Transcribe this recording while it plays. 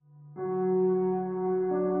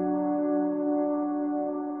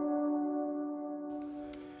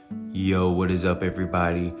Yo, what is up,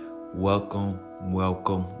 everybody? Welcome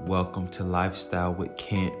to Lifestyle with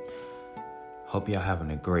Kent. Hope y'all having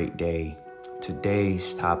a great day.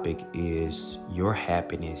 Today's topic is your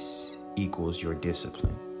happiness equals your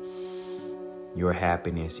discipline. Your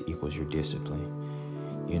happiness equals your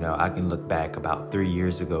discipline. You know, I can look back about 3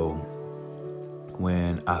 years ago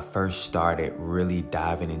when I first started really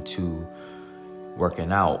diving into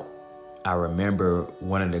working out. I remember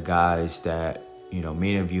one of the guys that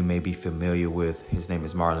many of you may be familiar with. His name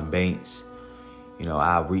is Marlon Banks.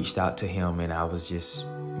 I reached out to him and I was just,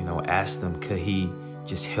 asked him, could he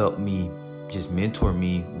just help me, just mentor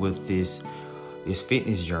me with this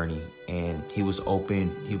fitness journey? And he was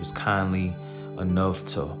open. He was kindly enough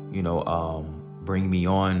to, bring me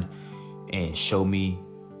on and show me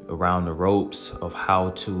around the ropes of how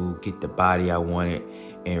to get the body I wanted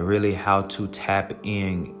and really how to tap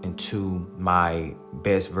into my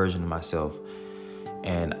best version of myself.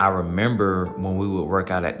 And I remember when we would work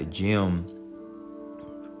out at the gym,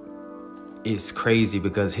 it's crazy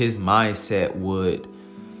because his mindset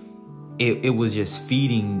it was just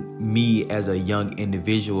feeding me as a young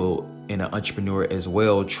individual and an entrepreneur as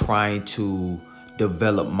well, trying to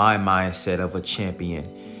develop my mindset of a champion.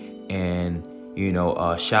 And,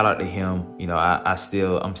 shout out to him. I'm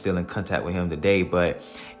still in contact with him today, but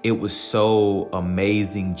it was so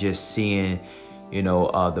amazing just seeing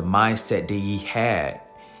the mindset that he had,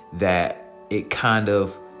 that it kind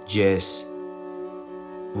of just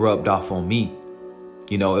rubbed off on me.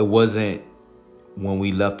 It wasn't when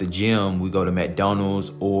we left the gym, we go to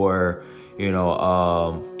McDonald's or,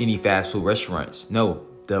 any fast food restaurants. No,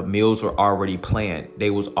 the meals were already planned. They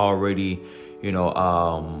was already, the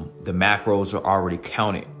macros were already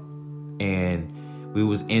counted. And we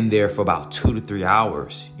was in there for about 2 to 3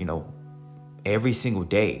 hours, every single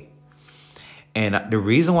day. And the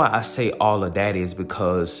reason why I say all of that is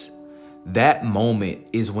because that moment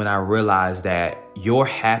is when I realized that your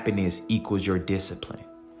happiness equals your discipline.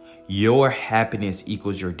 Your happiness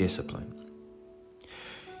equals your discipline.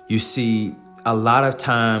 You see, a lot of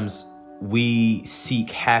times we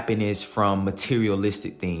seek happiness from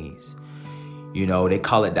materialistic things. They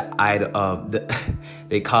call it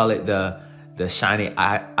the shiny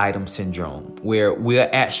item syndrome, where we'll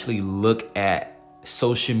actually look at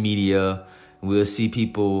social media. We'll see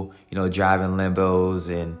people, driving Lambos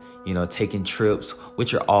and, taking trips,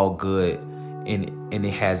 which are all good and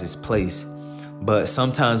it has its place. But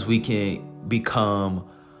sometimes we can become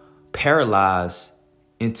paralyzed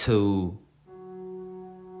into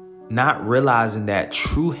not realizing that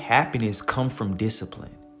true happiness comes from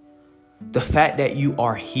discipline. The fact that you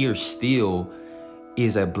are here still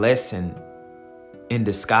is a blessing in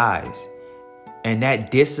disguise. And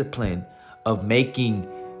that discipline of making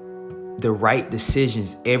the right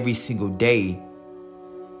decisions every single day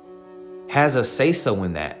has a say-so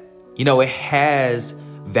in that. It has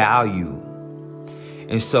value.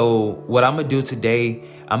 And so what I'm going to do today,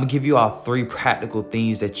 I'm going to give you all 3 practical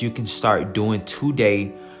things that you can start doing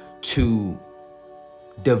today to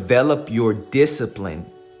develop your discipline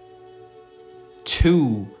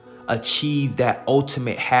to achieve that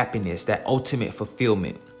ultimate happiness, that ultimate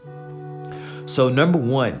fulfillment. So number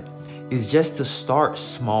 1 is just to start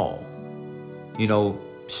small.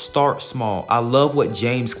 Start small. I love what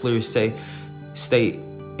James Clear state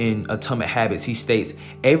in Atomic Habits. He states,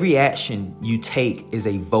 every action you take is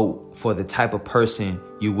a vote for the type of person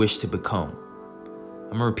you wish to become.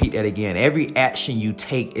 I'm going to repeat that again. Every action you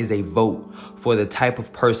take is a vote for the type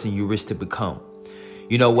of person you wish to become.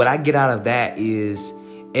 What I get out of that is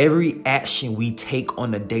every action we take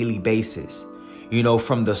on a daily basis,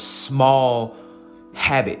 from the small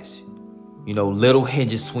habits, little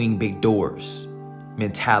hinges swing big doors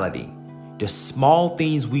mentality. The small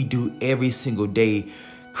things we do every single day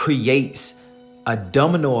creates a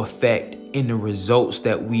domino effect in the results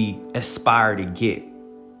that we aspire to get.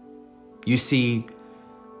 You see,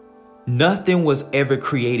 nothing was ever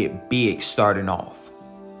created big starting off.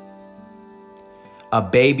 A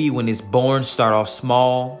baby, when it's born, start off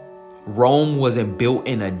small. Rome wasn't built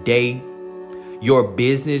in a day. Your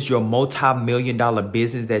business, your multi-million-dollar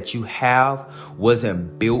business that you have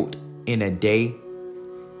wasn't built in a day.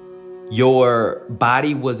 Your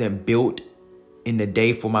body wasn't built in a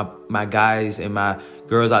day. For my guys and my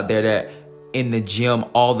girls out there that in the gym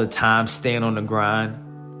all the time, staying on the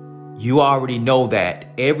grind. You already know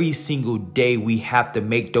that every single day we have to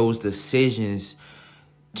make those decisions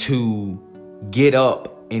to get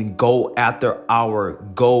up and go after our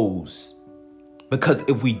goals. Because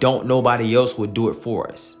if we don't, nobody else will do it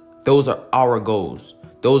for us. Those are our goals.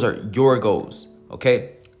 Those are your goals.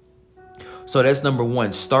 Okay. So that's number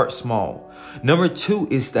one, start small. Number two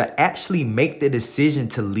is to actually make the decision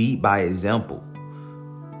to lead by example.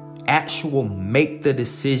 Make the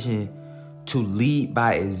decision to lead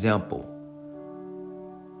by example.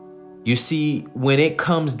 You see, when it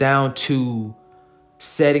comes down to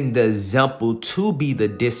setting the example to be the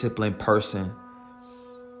disciplined person,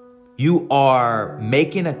 you are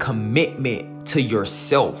making a commitment to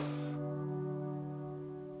yourself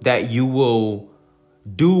that you will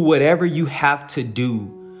do whatever you have to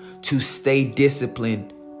do to stay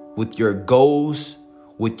disciplined with your goals,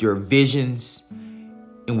 with your visions,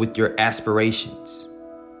 and with your aspirations.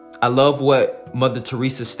 I love what Mother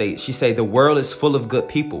Teresa states. She said, the world is full of good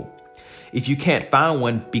people. If you can't find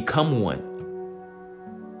one, become one.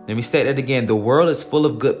 Let me state that again. The world is full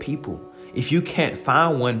of good people. If you can't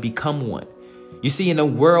find one, become one. You see, in a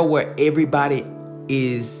world where everybody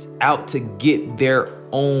is out to get their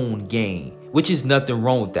own gain, which is nothing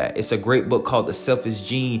wrong with that. It's a great book called The Selfish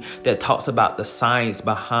Gene that talks about the science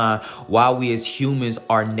behind why we as humans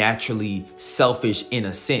are naturally selfish in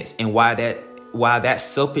a sense, and why that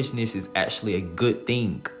selfishness is actually a good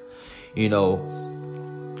thing, you know.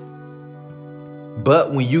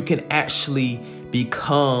 But when you can actually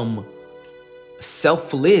become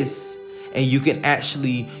selfless and you can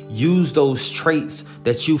actually use those traits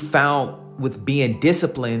that you found with being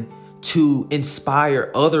disciplined to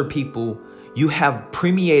inspire other people, you have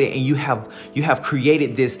permeated and you have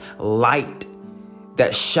created this light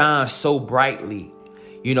that shines so brightly,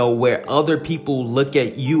 you know, where other people look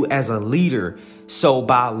at you as a leader. So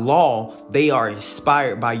by law, they are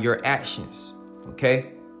inspired by your actions.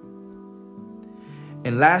 Okay.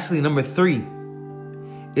 And lastly, number 3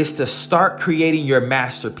 is to start creating your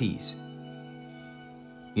masterpiece.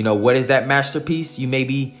 You know, what is that masterpiece? You may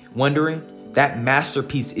be wondering. That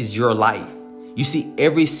masterpiece is your life. You see,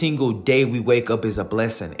 every single day we wake up is a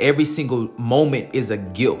blessing. Every single moment is a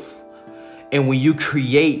gift. And when you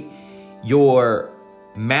create your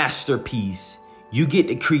masterpiece, you get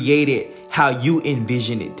to create it how you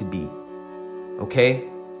envision it to be. Okay?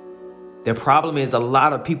 The problem is a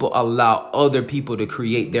lot of people allow other people to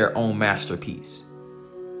create their own masterpiece.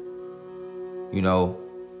 You know,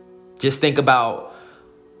 just think about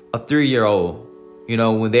a 3-year-old, you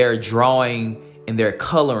know, when they're drawing and they're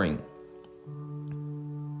coloring.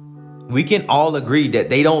 We can all agree that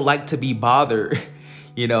they don't like to be bothered.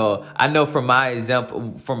 You know, I know from my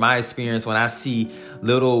experience, when I see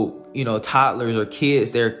little, you know, toddlers or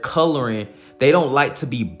kids, they're coloring, they don't like to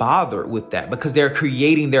be bothered with that because they're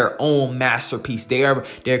creating their own masterpiece. They're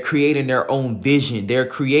creating their own vision. They're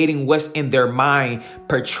creating what's in their mind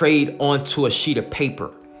portrayed onto a sheet of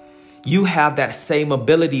paper. You have that same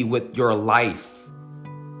ability with your life.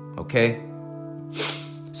 Okay?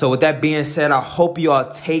 So with that being said, I hope you all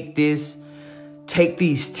take these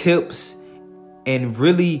tips and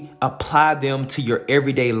really apply them to your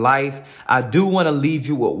everyday life. I do want to leave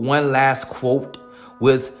you with one last quote,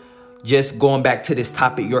 with just going back to this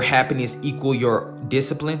topic, your happiness equal your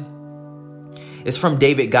discipline. It's from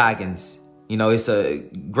David Goggins. You know, it's a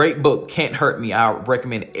great book, Can't Hurt Me. I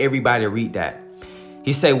recommend everybody read that.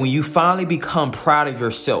 He said, when you finally become proud of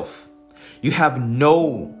yourself, you have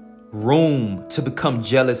no room to become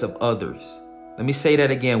jealous of others. Let me say that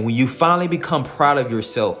again. When you finally become proud of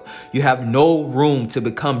yourself, you have no room to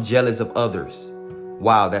become jealous of others.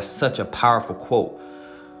 Wow, that's such a powerful quote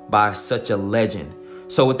by such a legend.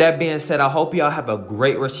 So with that being said, I hope y'all have a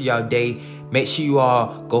great rest of y'all day. Make sure you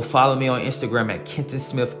all go follow me on Instagram at Kenton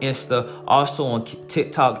Smith Insta. Also on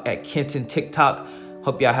TikTok at Kenton TikTok.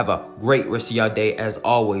 Hope y'all have a great rest of y'all day. As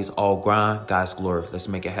always, all grind, God's glory. Let's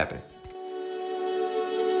make it happen.